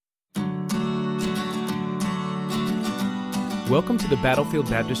Welcome to the Battlefield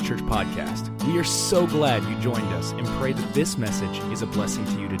Baptist Church podcast. We are so glad you joined us and pray that this message is a blessing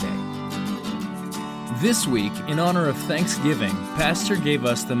to you today. This week, in honor of Thanksgiving, Pastor gave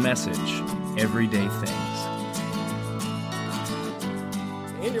us the message, Everyday Things.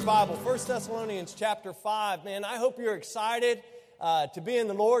 In your Bible, 1 Thessalonians chapter 5, man, I hope you're excited to be in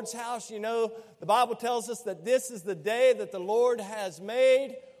the Lord's house. You know, the Bible tells us that this is the day that the Lord has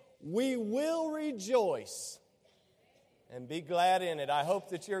made. We will rejoice and be glad in it. I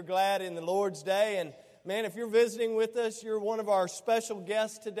hope that you're glad in the Lord's day. And man, if you're visiting with us, you're one of our special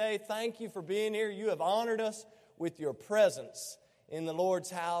guests today. Thank you for being here. You have honored us with your presence in the Lord's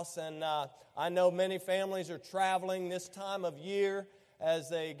house. And I know many families are traveling this time of year as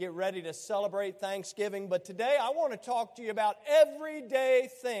they get ready to celebrate Thanksgiving. But today I want to talk to you about everyday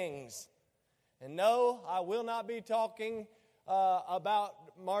things. And no, I will not be talking about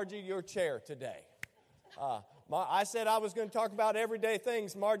Margie, your chair today. I said I was going to talk about everyday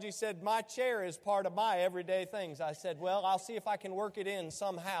things. Margie said, my chair is part of my everyday things. I said, well, I'll see if I can work it in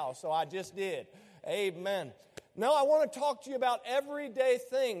somehow. So I just did. Amen. No, I want to talk to you about everyday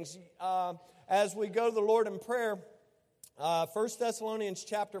things as we go to the Lord in prayer. 1 Thessalonians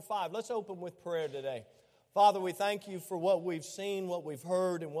chapter 5. Let's open with prayer today. Father, we thank you for what we've seen, what we've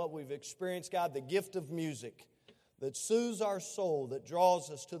heard, and what we've experienced. God, the gift of music that soothes our soul, that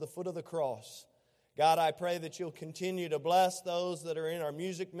draws us to the foot of the cross. God, I pray that you'll continue to bless those that are in our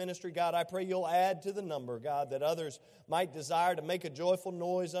music ministry. God, I pray you'll add to the number, God, that others might desire to make a joyful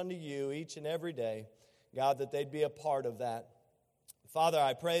noise unto you each and every day. God, that they'd be a part of that. Father,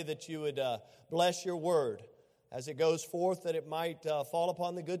 I pray that you would bless your word as it goes forth, that it might fall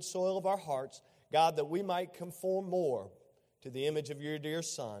upon the good soil of our hearts. God, that we might conform more to the image of your dear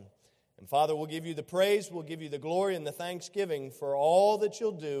Son. And Father, we'll give you the praise, we'll give you the glory and the thanksgiving for all that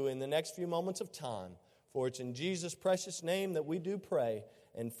you'll do in the next few moments of time. For it's in Jesus' precious name that we do pray,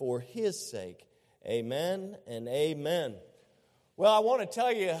 and for His sake, amen and amen. Well, I want to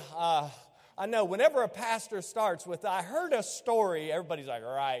tell you, I know whenever a pastor starts with, I heard a story, everybody's like,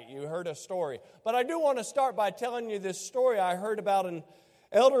 all right, you heard a story. But I do want to start by telling you this story I heard about an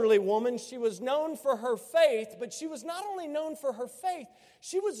elderly woman. She was known for her faith, but she was not only known for her faith,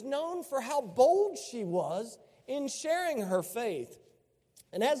 she was known for how bold she was in sharing her faith.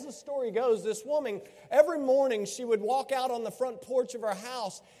 And as the story goes, this woman, every morning she would walk out on the front porch of her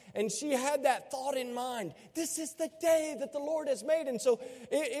house, and she had that thought in mind, this is the day that the Lord has made. And so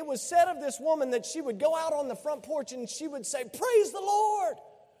it was said of this woman that she would go out on the front porch and she would say, praise the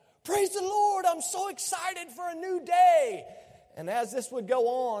Lord, I'm so excited for a new day. And as this would go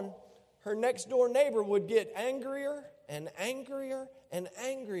on, her next door neighbor would get angrier and angrier and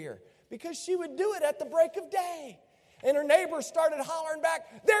angrier because she would do it at the break of day. And her neighbor started hollering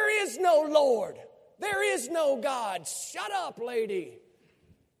back, there is no Lord. There is no God. Shut up, lady.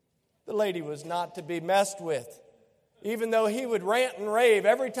 The lady was not to be messed with. Even though he would rant and rave,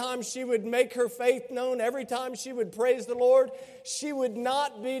 every time she would make her faith known, every time she would praise the Lord, she would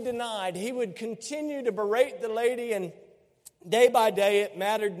not be denied. He would continue to berate the lady, and day by day, it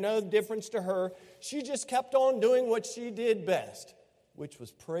mattered no difference to her. She just kept on doing what she did best, which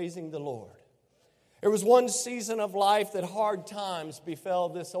was praising the Lord. There was one season of life that hard times befell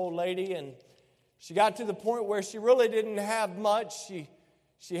this old lady, and she got to the point where she really didn't have much.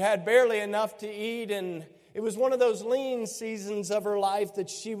 She had barely enough to eat, and it was one of those lean seasons of her life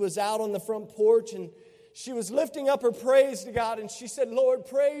that she was out on the front porch, and she was lifting up her praise to God, and she said, Lord,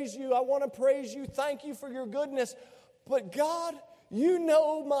 praise you. I want to praise you. Thank you for your goodness. But God, you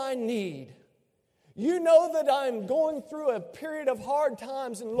know my need. You know that I'm going through a period of hard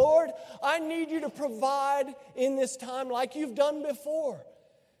times. And Lord, I need you to provide in this time like you've done before.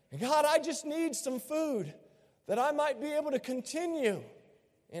 And God, I just need some food that I might be able to continue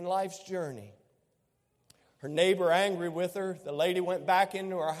in life's journey. Her neighbor angry with her, the lady went back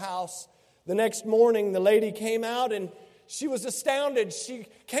into her house. The next morning, the lady came out and she was astounded. She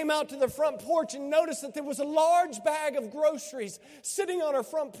came out to the front porch and noticed that there was a large bag of groceries sitting on her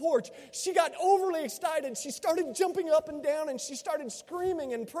front porch. She got overly excited. She started jumping up and down, and she started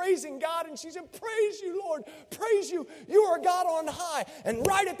screaming and praising God. And she said, praise you, Lord, praise you. You are God on high. And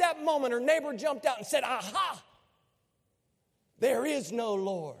right at that moment, her neighbor jumped out and said, aha, there is no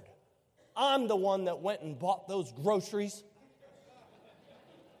Lord. I'm the one that went and bought those groceries.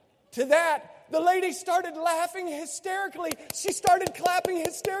 To that, the lady started laughing hysterically. She started clapping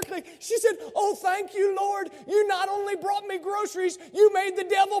hysterically. She said, oh, thank you, Lord. You not only brought me groceries, you made the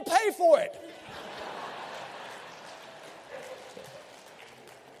devil pay for it.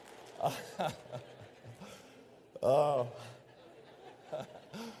 Oh.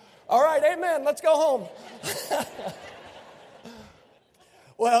 All right, amen. Let's go home.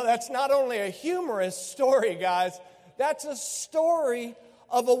 Well, that's not only a humorous story, guys. That's a story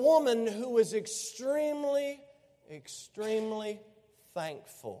of a woman who was extremely, extremely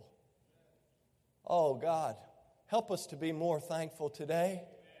thankful. Oh, God, help us to be more thankful today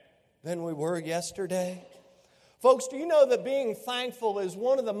than we were yesterday. Folks, do you know that being thankful is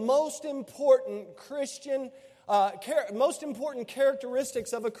one of the most important most important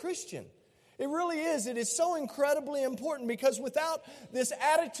characteristics of a Christian? It really is. It is so incredibly important because without this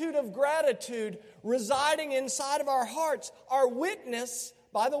attitude of gratitude residing inside of our hearts, our witness,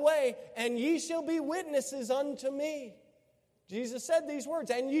 by the way, and ye shall be witnesses unto me. Jesus said these words,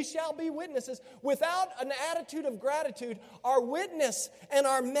 and ye shall be witnesses. Without an attitude of gratitude, our witness and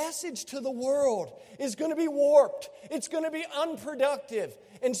our message to the world is going to be warped. It's going to be unproductive.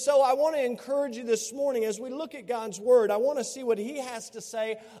 And so I want to encourage you this morning as we look at God's Word, I want to see what He has to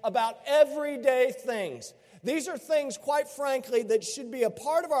say about everyday things. These are things, quite frankly, that should be a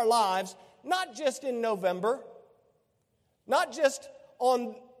part of our lives, not just in November, not just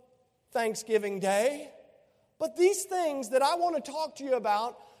on Thanksgiving Day, but these things that I want to talk to you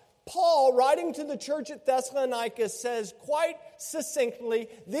about, Paul, writing to the church at Thessalonica, says quite succinctly,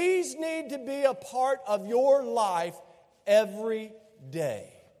 these need to be a part of your life every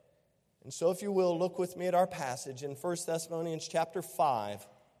day. And so if you will, look with me at our passage in 1 Thessalonians chapter 5.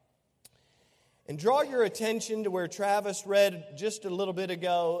 And draw your attention to where Travis read just a little bit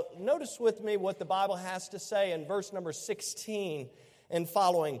ago. Notice with me what the Bible has to say in verse number 16 and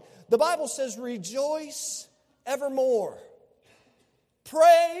following. The Bible says, rejoice evermore.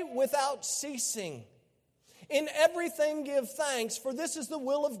 Pray without ceasing. In everything give thanks, for this is the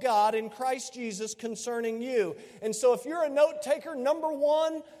will of God in Christ Jesus concerning you. And so if you're a note taker, number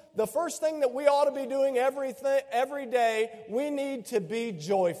one, the first thing that we ought to be doing every day, we need to be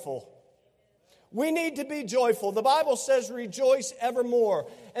joyful. We need to be joyful. The Bible says rejoice evermore.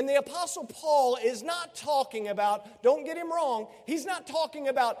 And the Apostle Paul is not talking about, don't get him wrong, he's not talking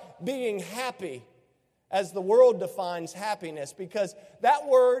about being happy as the world defines happiness, because that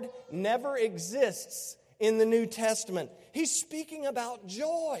word never exists in the New Testament. He's speaking about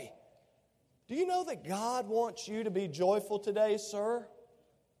joy. Do you know that God wants you to be joyful today, sir?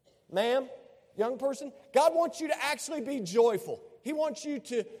 Ma'am? Young person? God wants you to actually be joyful. He wants you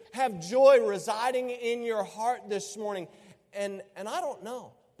to have joy residing in your heart this morning. And I don't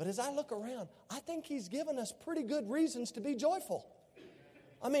know, but as I look around, I think He's given us pretty good reasons to be joyful.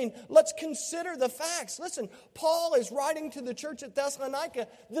 I mean, let's consider the facts. Listen, Paul is writing to the church at Thessalonica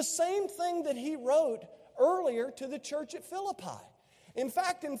the same thing that he wrote earlier to the church at Philippi. In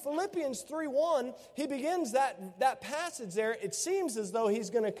fact, in Philippians 3:1, he begins that passage there. It seems as though he's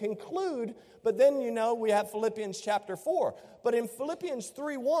going to conclude, but then, we have Philippians chapter 4. But in Philippians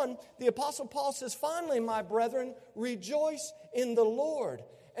 3:1, the Apostle Paul says, finally, my brethren, rejoice in the Lord.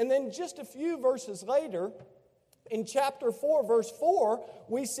 And then just a few verses later, in chapter 4, verse 4,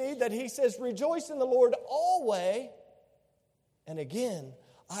 we see that he says, rejoice in the Lord always. And again,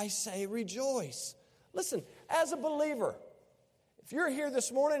 I say rejoice. Listen, as a believer, if you're here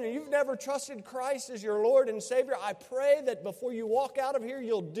this morning and you've never trusted Christ as your Lord and Savior, I pray that before you walk out of here,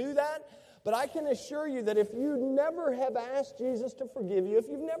 you'll do that. But I can assure you that if you never have asked Jesus to forgive you, if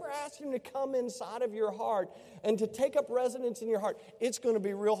you've never asked Him to come inside of your heart and to take up residence in your heart, it's going to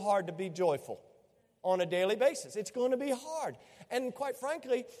be real hard to be joyful on a daily basis. It's going to be hard. And quite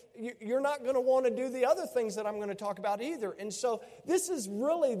frankly, you're not going to want to do the other things that I'm going to talk about either. And so this is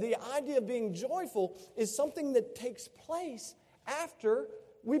really the idea of being joyful is something that takes place after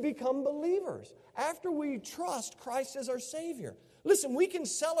we become believers, after we trust Christ as our Savior. Listen, we can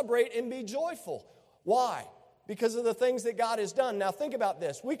celebrate and be joyful. Why? Because of the things that God has done. Now think about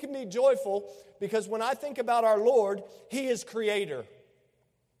this. We can be joyful because when I think about our Lord, He is Creator.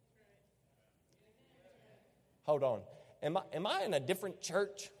 Hold on. Am I in a different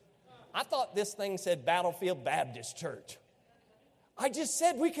church? I thought this thing said Battlefield Baptist Church. I just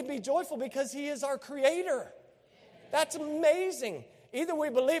said we can be joyful because He is our Creator. That's amazing. Either we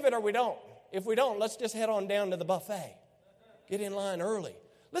believe it or we don't. If we don't, let's just head on down to the buffet. Get in line early.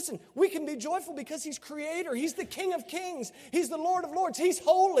 Listen, we can be joyful because He's Creator. He's the King of Kings. He's the Lord of Lords. He's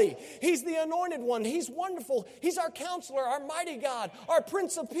holy. He's the Anointed One. He's wonderful. He's our Counselor, our Mighty God, our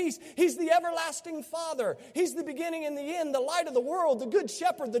Prince of Peace. He's the Everlasting Father. He's the beginning and the end, the Light of the world, the Good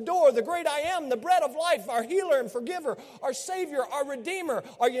Shepherd, the Door, the Great I Am, the Bread of Life, our Healer and Forgiver, our Savior, our Redeemer.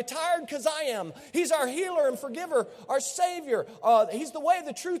 Are you tired? Because I am. He's our Healer and Forgiver, our Savior. He's the way,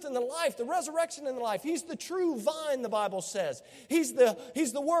 the truth, and the life, the resurrection and the life. He's the true vine, the Bible says. He's the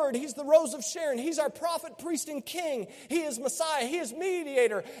Word. He's the Rose of Sharon. He's our prophet, priest, and king. He is Messiah. He is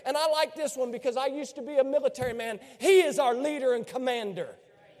mediator. And I like this one because I used to be a military man. He is our leader and commander.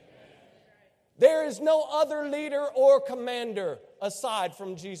 There is no other leader or commander aside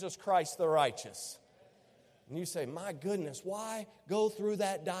from Jesus Christ the righteous. And you say, my goodness, why go through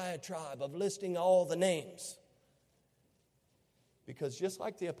that diatribe of listing all the names? Because just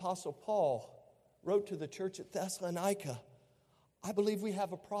like the Apostle Paul wrote to the church at Thessalonica, I believe we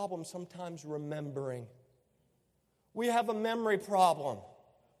have a problem sometimes remembering. We have a memory problem.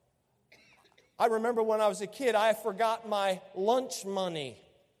 I remember when I was a kid, I forgot my lunch money.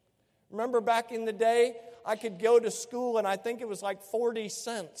 Remember back in the day, I could go to school and I think it was like 40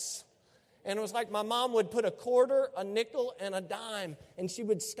 cents. And it was like my mom would put a quarter, a nickel, and a dime, and she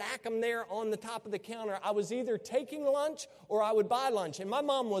would stack them there on the top of the counter. I was either taking lunch or I would buy lunch. And my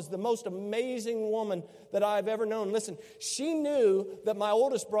mom was the most amazing woman that I've ever known. Listen, she knew that my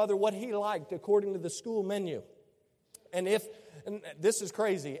oldest brother, what he liked according to the school menu. And this is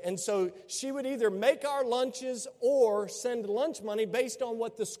crazy. And so she would either make our lunches or send lunch money based on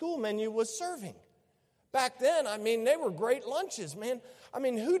what the school menu was serving. Back then, they were great lunches, man.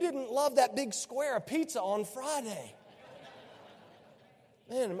 Who didn't love that big square of pizza on Friday?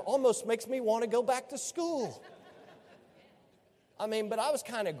 Man, it almost makes me want to go back to school. But I was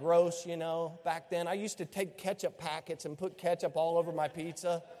kind of gross, back then. I used to take ketchup packets and put ketchup all over my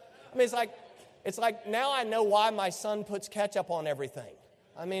pizza. It's like now I know why my son puts ketchup on everything.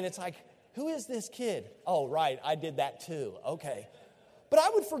 It's like, who is this kid? Oh, right, I did that too. Okay. But I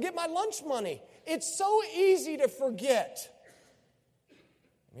would forget my lunch money. It's so easy to forget.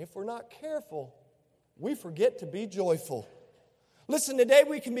 And if we're not careful, we forget to be joyful. Listen, today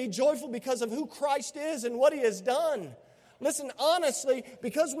we can be joyful because of who Christ is and what He has done. Listen, honestly,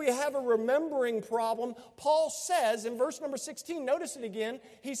 because we have a remembering problem, Paul says in verse number 16, notice it again,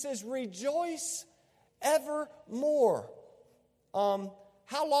 he says, rejoice evermore.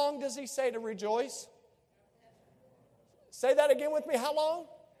 How long does he say to rejoice? Say that again with me. How long?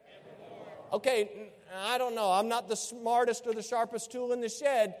 Okay, I don't know. I'm not the smartest or the sharpest tool in the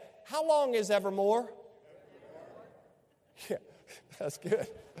shed. How long is evermore? Yeah, that's good.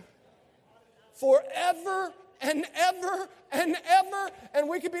 Forever and ever and ever. And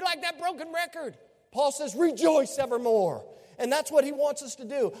we could be like that broken record. Paul says, rejoice evermore. And that's what he wants us to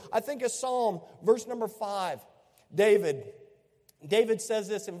do. I think of Psalm, verse number 5. David says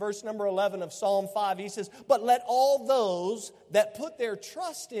this in verse number 11 of Psalm 5. He says, but let all those that put their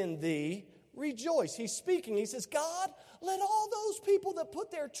trust in thee rejoice. He's speaking. He says, God, let all those people that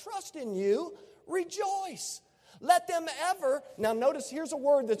put their trust in you rejoice. Let them ever, now notice here's a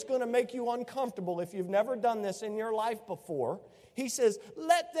word that's going to make you uncomfortable if you've never done this in your life before. He says,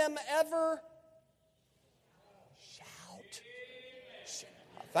 let them ever shout.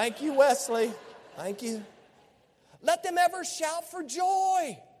 Thank you, Wesley. Thank you. Let them ever shout for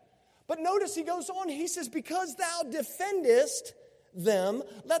joy. But notice he goes on, he says, because thou defendest them,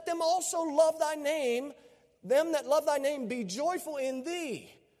 let them also love thy name. Them that love thy name be joyful in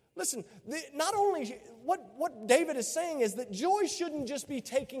thee. Listen, not only, what David is saying is that joy shouldn't just be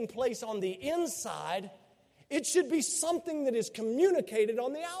taking place on the inside. It should be something that is communicated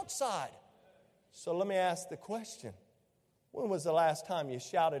on the outside. So let me ask the question. When was the last time you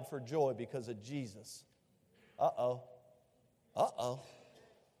shouted for joy because of Jesus? Uh-oh.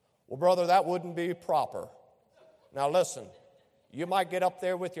 Well, brother, that wouldn't be proper. Now listen, you might get up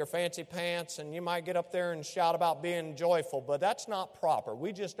there with your fancy pants and you might get up there and shout about being joyful, but that's not proper.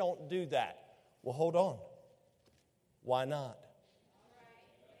 We just don't do that. Well, hold on. Why not?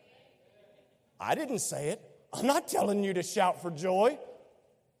 I didn't say it. I'm not telling you to shout for joy.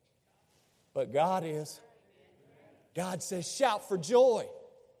 But God is. God says, shout for joy.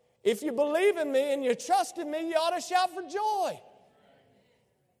 If you believe in me and you trust in me, you ought to shout for joy.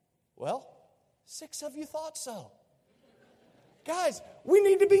 Well, 6 of you thought so. Guys, we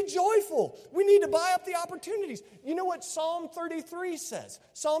need to be joyful. We need to buy up the opportunities. You know what Psalm 33 says?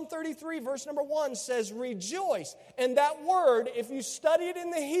 Psalm 33, verse number 1 says, rejoice. And that word, if you study it in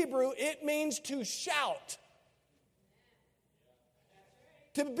the Hebrew, it means to shout.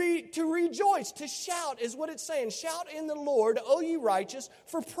 To rejoice, to shout is what it's saying. Shout in the Lord, O ye righteous,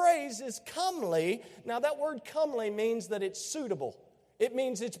 for praise is comely. Now that word comely means that it's suitable. It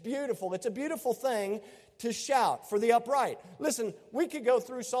means it's beautiful. It's a beautiful thing to shout for the upright. Listen, we could go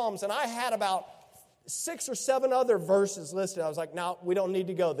through Psalms, and I had about 6 or 7 other verses listed. I was like, no, we don't need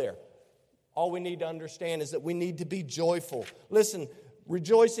to go there. All we need to understand is that we need to be joyful. Listen,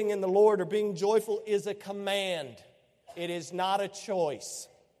 rejoicing in the Lord or being joyful is a command. It is not a choice.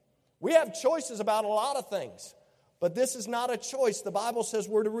 We have choices about a lot of things, but this is not a choice. The Bible says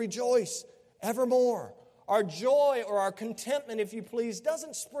we're to rejoice evermore. Our joy or our contentment, if you please,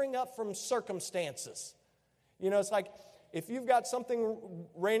 doesn't spring up from circumstances. You know, it's like if you've got something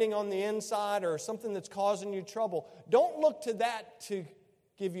raining on the inside or something that's causing you trouble, don't look to that to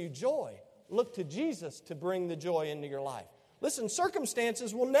give you joy. Look to Jesus to bring the joy into your life. Listen,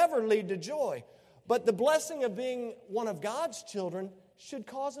 circumstances will never lead to joy, but the blessing of being one of God's children should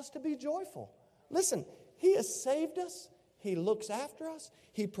cause us to be joyful. Listen, He has saved us. He looks after us.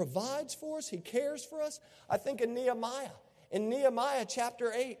 He provides for us. He cares for us. I think in Nehemiah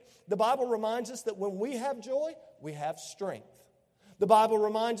chapter 8, the Bible reminds us that when we have joy, we have strength. The Bible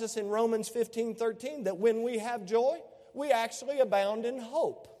reminds us in Romans 15:13 that when we have joy, we actually abound in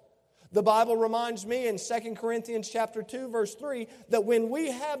hope. The Bible reminds me in 2 Corinthians chapter 2, verse 3, that when we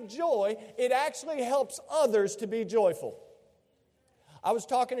have joy, it actually helps others to be joyful. I was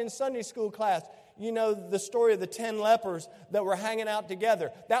talking in Sunday school class, you know the story of the 10 lepers that were hanging out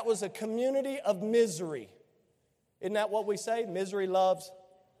together. That was a community of misery. Isn't that what we say? Misery loves.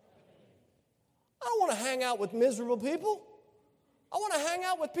 I don't want to hang out with miserable people. I want to hang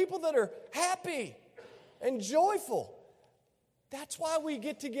out with people that are happy and joyful. That's why we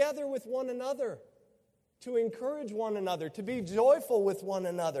get together with one another, to encourage one another, to be joyful with one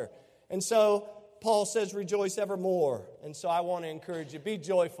another. And so Paul says, rejoice evermore. And so I want to encourage you, be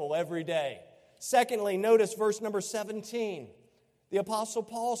joyful every day. Secondly, notice verse number 17. The Apostle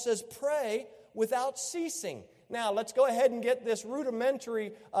Paul says, pray without ceasing. Now, let's go ahead and get this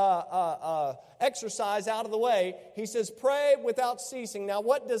rudimentary exercise out of the way. He says, pray without ceasing. Now,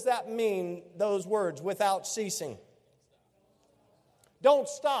 what does that mean, those words, without ceasing? Don't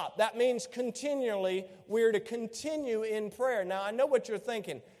stop. That means continually we're to continue in prayer. Now, I know what you're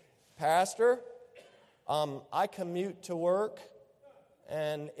thinking. Pastor, I commute to work,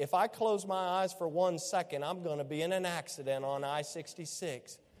 and if I close my eyes for 1 second, I'm going to be in an accident on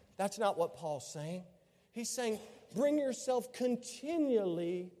I-66. That's not what Paul's saying. He's saying, bring yourself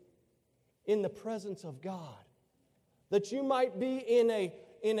continually in the presence of God, that you might be in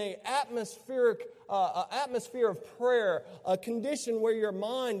an atmosphere of prayer, a condition where your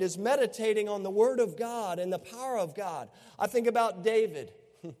mind is meditating on the Word of God and the power of God. I think about David.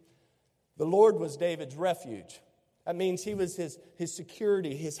 The Lord was David's refuge. That means He was his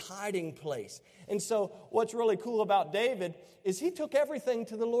security, his hiding place. And so what's really cool about David is he took everything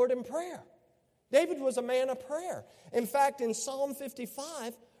to the Lord in prayer. David was a man of prayer. In fact, in Psalm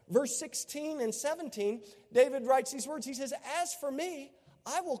 55, verse 16 and 17, David writes these words. He says, as for me,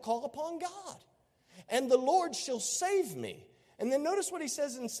 I will call upon God, and the Lord shall save me. And then notice what he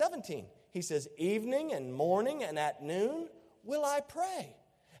says in 17. He says, evening and morning and at noon will I pray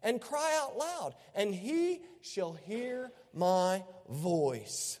and cry out loud, and He shall hear my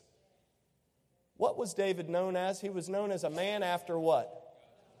voice. What was David known as? He was known as a man after what?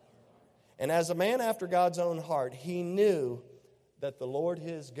 And as a man after God's own heart, he knew that the Lord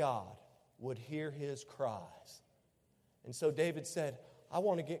his God would hear his cries. And so David said, I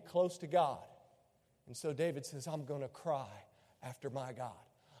want to get close to God. And so David says, I'm going to cry after my God.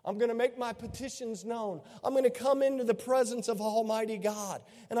 I'm going to make my petitions known. I'm going to come into the presence of Almighty God,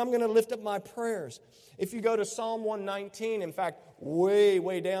 and I'm going to lift up my prayers. If you go to Psalm 119, in fact,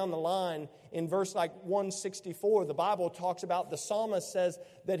 way down the line, in verse like 164, the Bible talks about, the psalmist says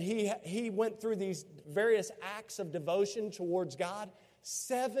that he went through these various acts of devotion towards God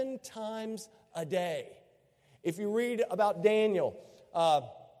 7 times a day. If you read about Daniel,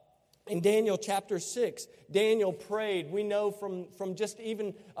 in Daniel chapter 6, Daniel prayed. We know from just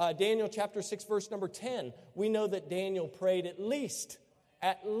even Daniel chapter 6, verse number 10, we know that Daniel prayed at least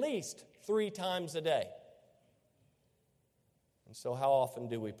 3 times a day. And so how often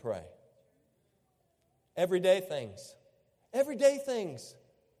do we pray? Everyday things. Everyday things.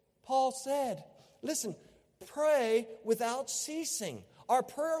 Paul said, listen, pray without ceasing. Our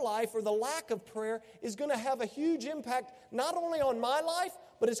prayer life, or the lack of prayer, is going to have a huge impact not only on my life,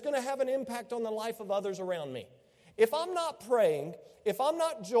 but it's going to have an impact on the life of others around me. If I'm not praying, if I'm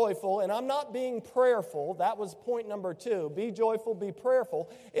not joyful, and I'm not being prayerful, that was point number 2, be joyful, be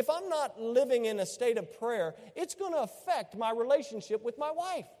prayerful. If I'm not living in a state of prayer, it's going to affect my relationship with my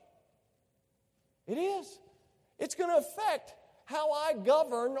wife. It is. It's going to affect how I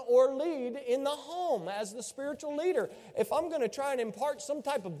govern or lead in the home as the spiritual leader. If I'm going to try and impart some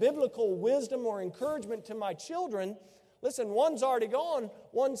type of biblical wisdom or encouragement to my children, listen, one's already gone,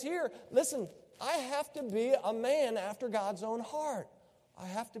 one's here. Listen, I have to be a man after God's own heart. I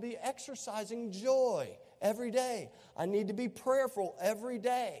have to be exercising joy every day. I need to be prayerful every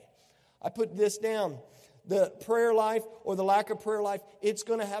day. I put this down. The prayer life or the lack of prayer life, it's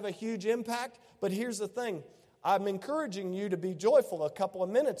going to have a huge impact. But here's the thing. I'm encouraging you to be joyful a couple of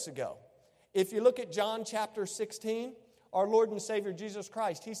minutes ago. If you look at John chapter 16, our Lord and Savior Jesus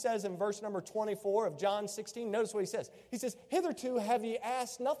Christ. He says in verse number 24 of John 16, notice what he says. He says, hitherto have ye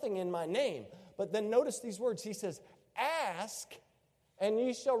asked nothing in my name. But then notice these words. He says, ask and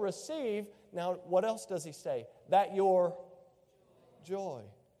ye shall receive. Now, what else does he say? That your joy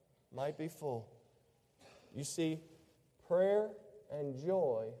might be full. You see, prayer and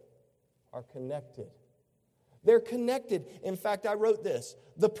joy are connected. They're connected. In fact, I wrote this.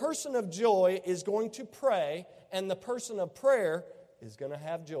 The person of joy is going to pray, and the person of prayer is going to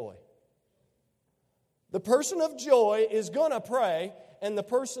have joy. The person of joy is going to pray, and the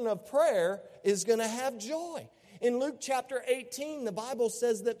person of prayer is going to have joy. In Luke chapter 18, the Bible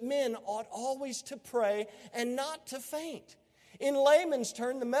says that men ought always to pray and not to faint. In layman's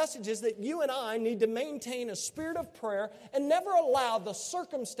term, the message is that you and I need to maintain a spirit of prayer and never allow the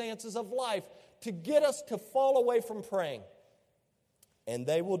circumstances of life to get us to fall away from praying. And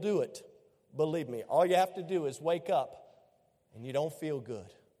they will do it. Believe me, all you have to do is wake up and you don't feel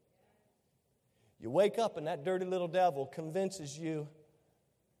good. You wake up and that dirty little devil convinces you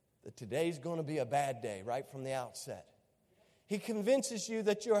that today's going to be a bad day right from the outset. He convinces you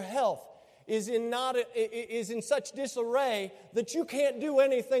that your health is in such disarray that you can't do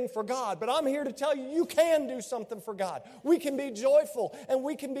anything for God. But I'm here to tell you, you can do something for God. We can be joyful and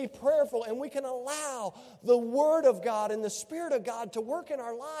we can be prayerful and we can allow the Word of God and the Spirit of God to work in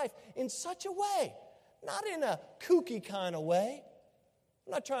our life in such a way, not in a kooky kind of way.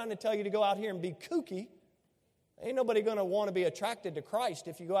 I'm not trying to tell you to go out here and be kooky. Ain't nobody going to want to be attracted to Christ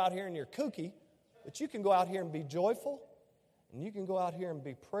if you go out here and you're kooky. But you can go out here and be joyful, and you can go out here and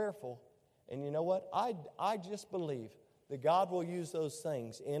be prayerful. And you know what? I just believe that God will use those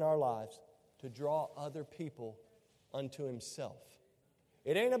things in our lives to draw other people unto Himself.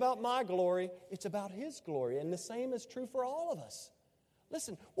 It ain't about my glory, it's about His glory. And the same is true for all of us.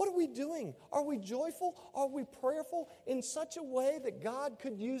 Listen, what are we doing? Are we joyful? Are we prayerful in such a way that God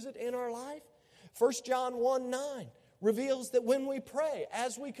could use it in our life? 1 John 1:9 reveals that when we pray,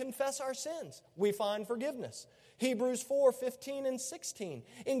 as we confess our sins, we find forgiveness. Hebrews 4:15 and 16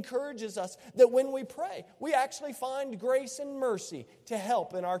 encourages us that when we pray, we actually find grace and mercy to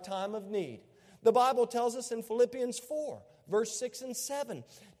help in our time of need. The Bible tells us in Philippians 4, verse 6 and 7,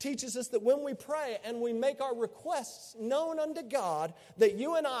 teaches us that when we pray and we make our requests known unto God, that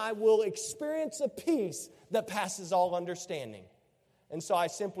you and I will experience a peace that passes all understanding. And so I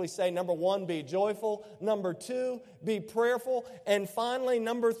simply say, number one, be joyful. Number two, be prayerful. And finally,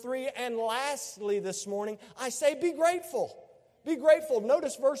 number three, and lastly this morning, I say be grateful. Be grateful.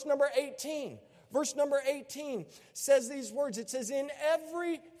 Notice verse number 18. Verse number 18 says these words. It says, in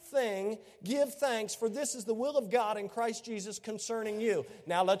everything give thanks, for this is the will of God in Christ Jesus concerning you.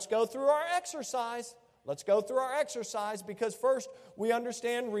 Now let's go through our exercise. Let's go through our exercise because first we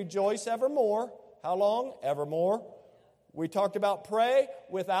understand rejoice evermore. How long? Evermore. We talked about pray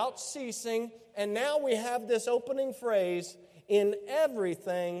without ceasing, and now we have this opening phrase, in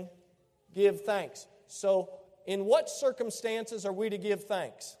everything give thanks. So, in what circumstances are we to give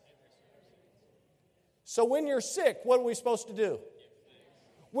thanks? So when you're sick, what are we supposed to do?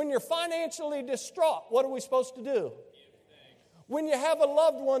 When you're financially distraught, what are we supposed to do? When you have a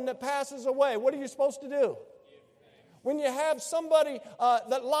loved one that passes away, what are you supposed to do? When you have somebody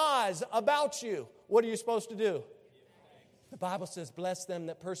that lies about you, what are you supposed to do? The Bible says, bless them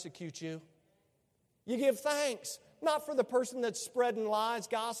that persecute you. You give thanks, not for the person that's spreading lies,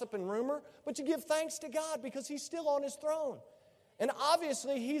 gossip, and rumor, but you give thanks to God because He's still on His throne. And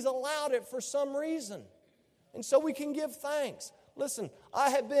obviously, He's allowed it for some reason. And so we can give thanks. Listen, I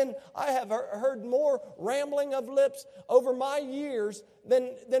have heard more rambling of lips over my years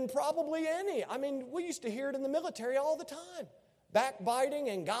than probably any. I mean, we used to hear it in the military all the time. Backbiting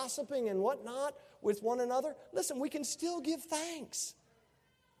and gossiping and whatnot with one another. Listen, we can still give thanks.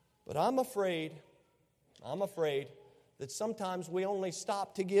 But I'm afraid that sometimes we only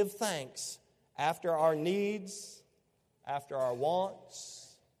stop to give thanks after our needs, after our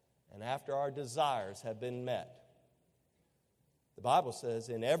wants, and after our desires have been met. The Bible says,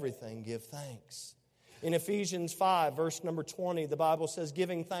 in everything give thanks. In Ephesians 5, verse number 20, the Bible says,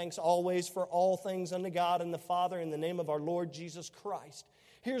 giving thanks always for all things unto God and the Father in the name of our Lord Jesus Christ.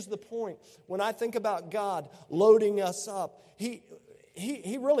 Here's the point. When I think about God loading us up, He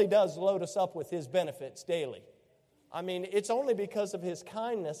really does load us up with His benefits daily. I mean, it's only because of His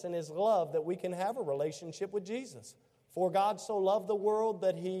kindness and His love that we can have a relationship with Jesus. For God so loved the world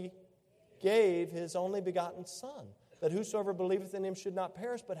that He gave His only begotten Son, that whosoever believeth in Him should not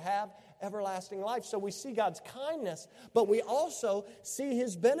perish but have everlasting life. So we see God's kindness, but we also see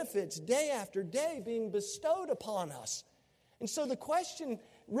His benefits day after day being bestowed upon us. And so the question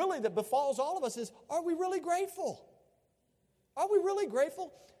really that befalls all of us is, are we really grateful? Are we really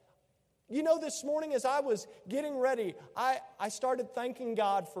grateful? You know, this morning as I was getting ready, I started thanking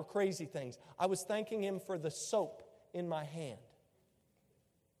God for crazy things. I was thanking Him for the soap in my hand.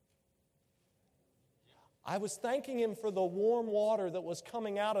 I was thanking Him for the warm water that was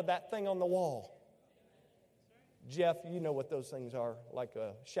coming out of that thing on the wall. Jeff, you know what those things are, like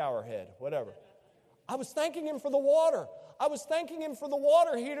a shower head, whatever. I was thanking Him for the water. I was thanking Him for the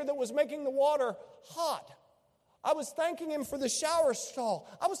water heater that was making the water hot. I was thanking Him for the shower stall.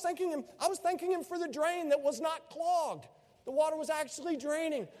 I was thanking Him for the drain that was not clogged. The water was actually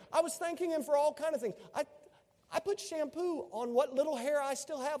draining. I was thanking Him for all kinds of things. I put shampoo on what little hair I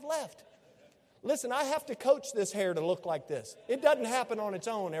still have left. Listen, I have to coach this hair to look like this. It doesn't happen on its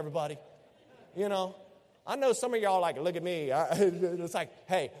own, everybody. You know, I know some of y'all are like, look at me. It's like,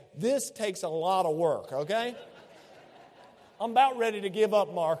 hey, this takes a lot of work, okay? I'm about ready to give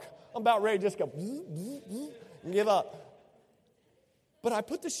up, Mark. I'm about ready to just go and give up. But I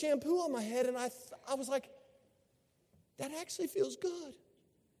put the shampoo on my head and I was like, that actually feels good.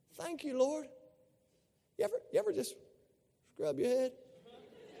 Thank you, Lord. You ever just scrub your head?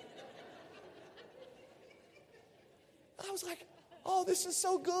 I was like, oh, this is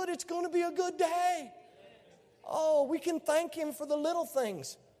so good. It's going to be a good day. Oh, we can thank Him for the little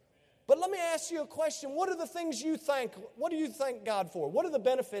things. But let me ask you a question. What are the things you thank? What do you thank God for? What are the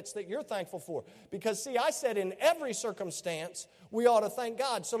benefits that you're thankful for? Because, see, I said in every circumstance, we ought to thank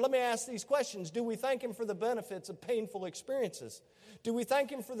God. So let me ask these questions. Do we thank Him for the benefits of painful experiences? Do we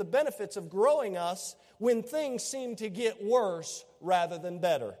thank Him for the benefits of growing us when things seem to get worse rather than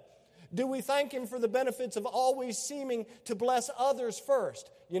better? Do we thank Him for the benefits of always seeming to bless others first?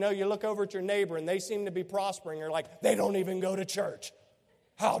 You know, you look over at your neighbor and they seem to be prospering. You're like, they don't even go to church.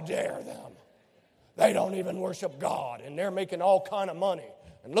 How dare them? They don't even worship God and they're making all kind of money.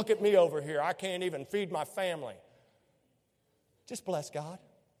 And look at me over here. I can't even feed my family. Just bless God.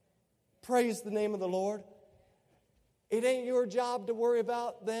 Praise the name of the Lord. It ain't your job to worry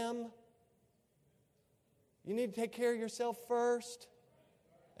about them. You need to take care of yourself first.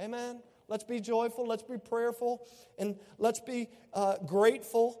 Amen. Let's be joyful. Let's be prayerful. And let's be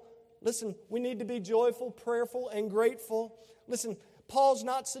grateful. Listen, we need to be joyful, prayerful, and grateful. Listen, Paul's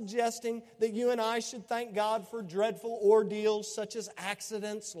not suggesting that you and I should thank God for dreadful ordeals such as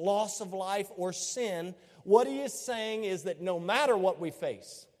accidents, loss of life, or sin. What he is saying is that no matter what we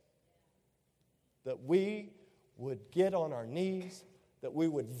face, that we would get on our knees, that we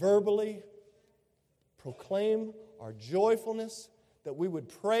would verbally proclaim our joyfulness, that we would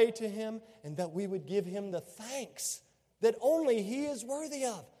pray to Him, and that we would give Him the thanks that only He is worthy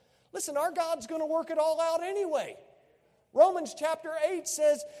of. Listen, our God's going to work it all out anyway. Romans chapter 8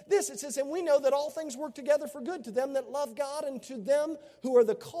 says this. It says, and we know that all things work together for good to them that love God and to them who are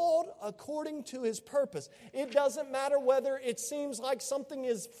the called according to His purpose. It doesn't matter whether it seems like something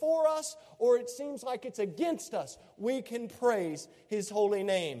is for us or it seems like it's against us. We can praise His holy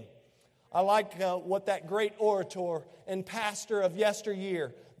name. I like what that great orator and pastor of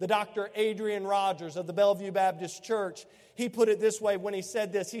yesteryear, the Dr. Adrian Rogers of the Bellevue Baptist Church, he put it this way when he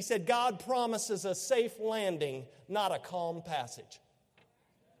said this. He said, God promises a safe landing, not a calm passage.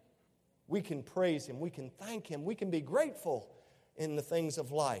 We can praise Him. We can thank Him. We can be grateful in the things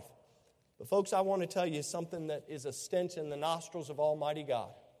of life. But folks, I want to tell you something that is a stench in the nostrils of Almighty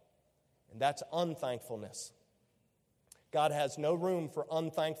God. And that's unthankfulness. God has no room for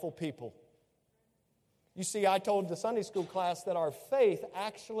unthankful people. You see, I told the Sunday school class that our faith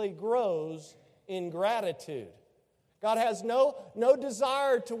actually grows in gratitude. God has no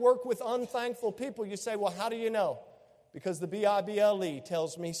desire to work with unthankful people. You say, well, how do you know? Because the Bible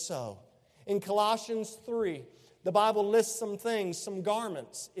tells me so. In Colossians 3, the Bible lists some things, some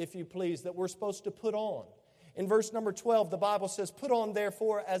garments, if you please, that we're supposed to put on. In verse number 12, the Bible says, put on,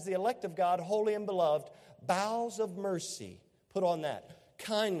 therefore, as the elect of God, holy and beloved, bowels of mercy. Put on that.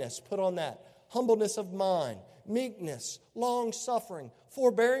 Kindness. Put on that. Humbleness of mind. Meekness. Long-suffering.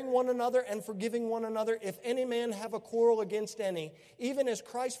 Forbearing one another and forgiving one another. If any man have a quarrel against any, even as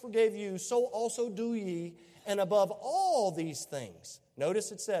Christ forgave you, so also do ye. And above all these things,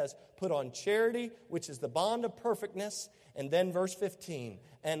 notice it says, put on charity, which is the bond of perfectness. And then verse 15,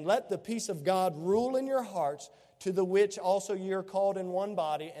 and let the peace of God rule in your hearts, to the which also ye are called in one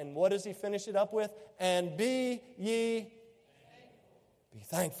body. And what does he finish it up with? And be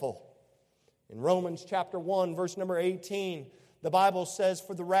thankful. In Romans chapter 1, verse number 18, the Bible says,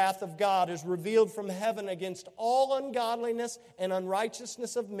 for the wrath of God is revealed from heaven against all ungodliness and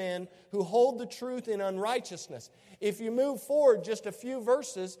unrighteousness of men who hold the truth in unrighteousness. If you move forward just a few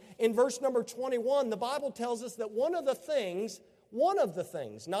verses, in verse number 21, the Bible tells us that one of the things one of the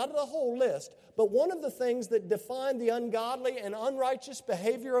things, not the whole list, but one of the things that defined the ungodly and unrighteous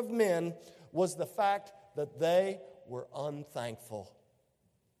behavior of men was the fact that they were unthankful.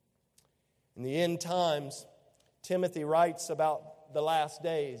 In the end times, Timothy writes about the last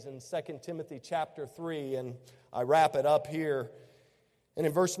days in 2 Timothy chapter 3, and I wrap it up here. And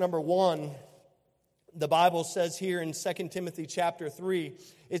in verse number 1, the Bible says here in 2 Timothy chapter 3,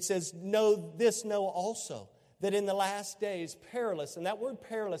 it says, know also, that in the last days perilous, and that word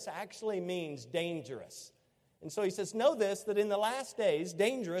perilous actually means dangerous. And so he says, know this, that in the last days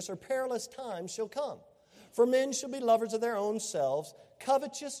dangerous or perilous times shall come. For men shall be lovers of their own selves,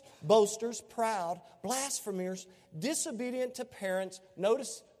 covetous, boasters, proud, blasphemers, disobedient to parents,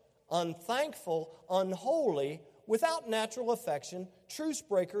 notice, unthankful, unholy, without natural affection, truce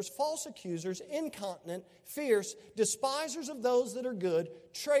breakers, false accusers, incontinent, fierce, despisers of those that are good,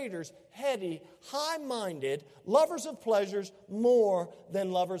 traitors, heady, high-minded, lovers of pleasures more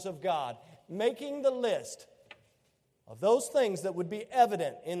than lovers of God. Making the list of those things that would be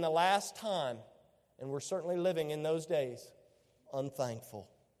evident in the last time, and we're certainly living in those days, unthankful.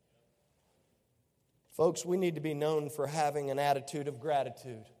 Folks, we need to be known for having an attitude of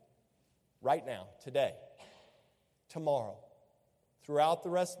gratitude right now, today, tomorrow, throughout the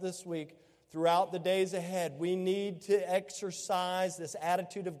rest of this week, throughout the days ahead. We need to exercise this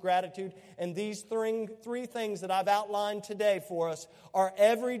attitude of gratitude. And these three things that I've outlined today for us are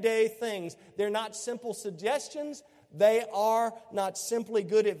everyday things. They're not simple suggestions. They are not simply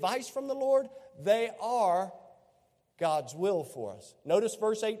good advice from the Lord. They are God's will for us. Notice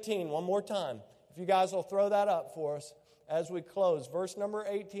verse 18 one more time. If you guys will throw that up for us as we close. Verse number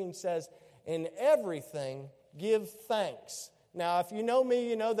 18 says, in everything give thanks. Now, if you know me,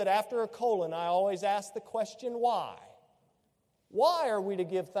 you know that after a colon, I always ask the question, why? Why are we to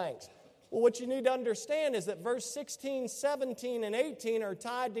give thanks? Well, what you need to understand is that verse 16, 17, and 18 are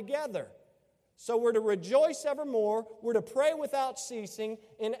tied together. So we're to rejoice evermore. We're to pray without ceasing.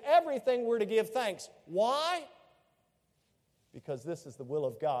 In everything, we're to give thanks. Why? Because this is the will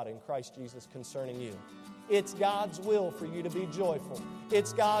of God in Christ Jesus concerning you. It's God's will for you to be joyful.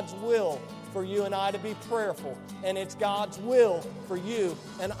 It's God's will for you and I to be prayerful. And it's God's will for you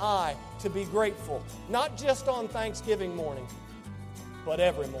and I to be grateful. Not just on Thanksgiving morning, but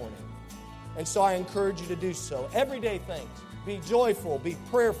every morning. And so I encourage you to do so. Everyday things. Be joyful, be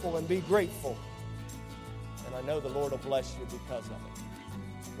prayerful, and be grateful. And I know the Lord will bless you because of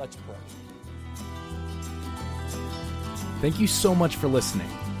it. Let's pray. Thank you so much for listening.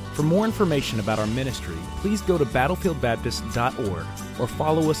 For more information about our ministry, please go to battlefieldbaptist.org or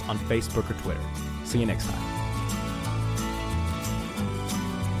follow us on Facebook or Twitter. See you next time.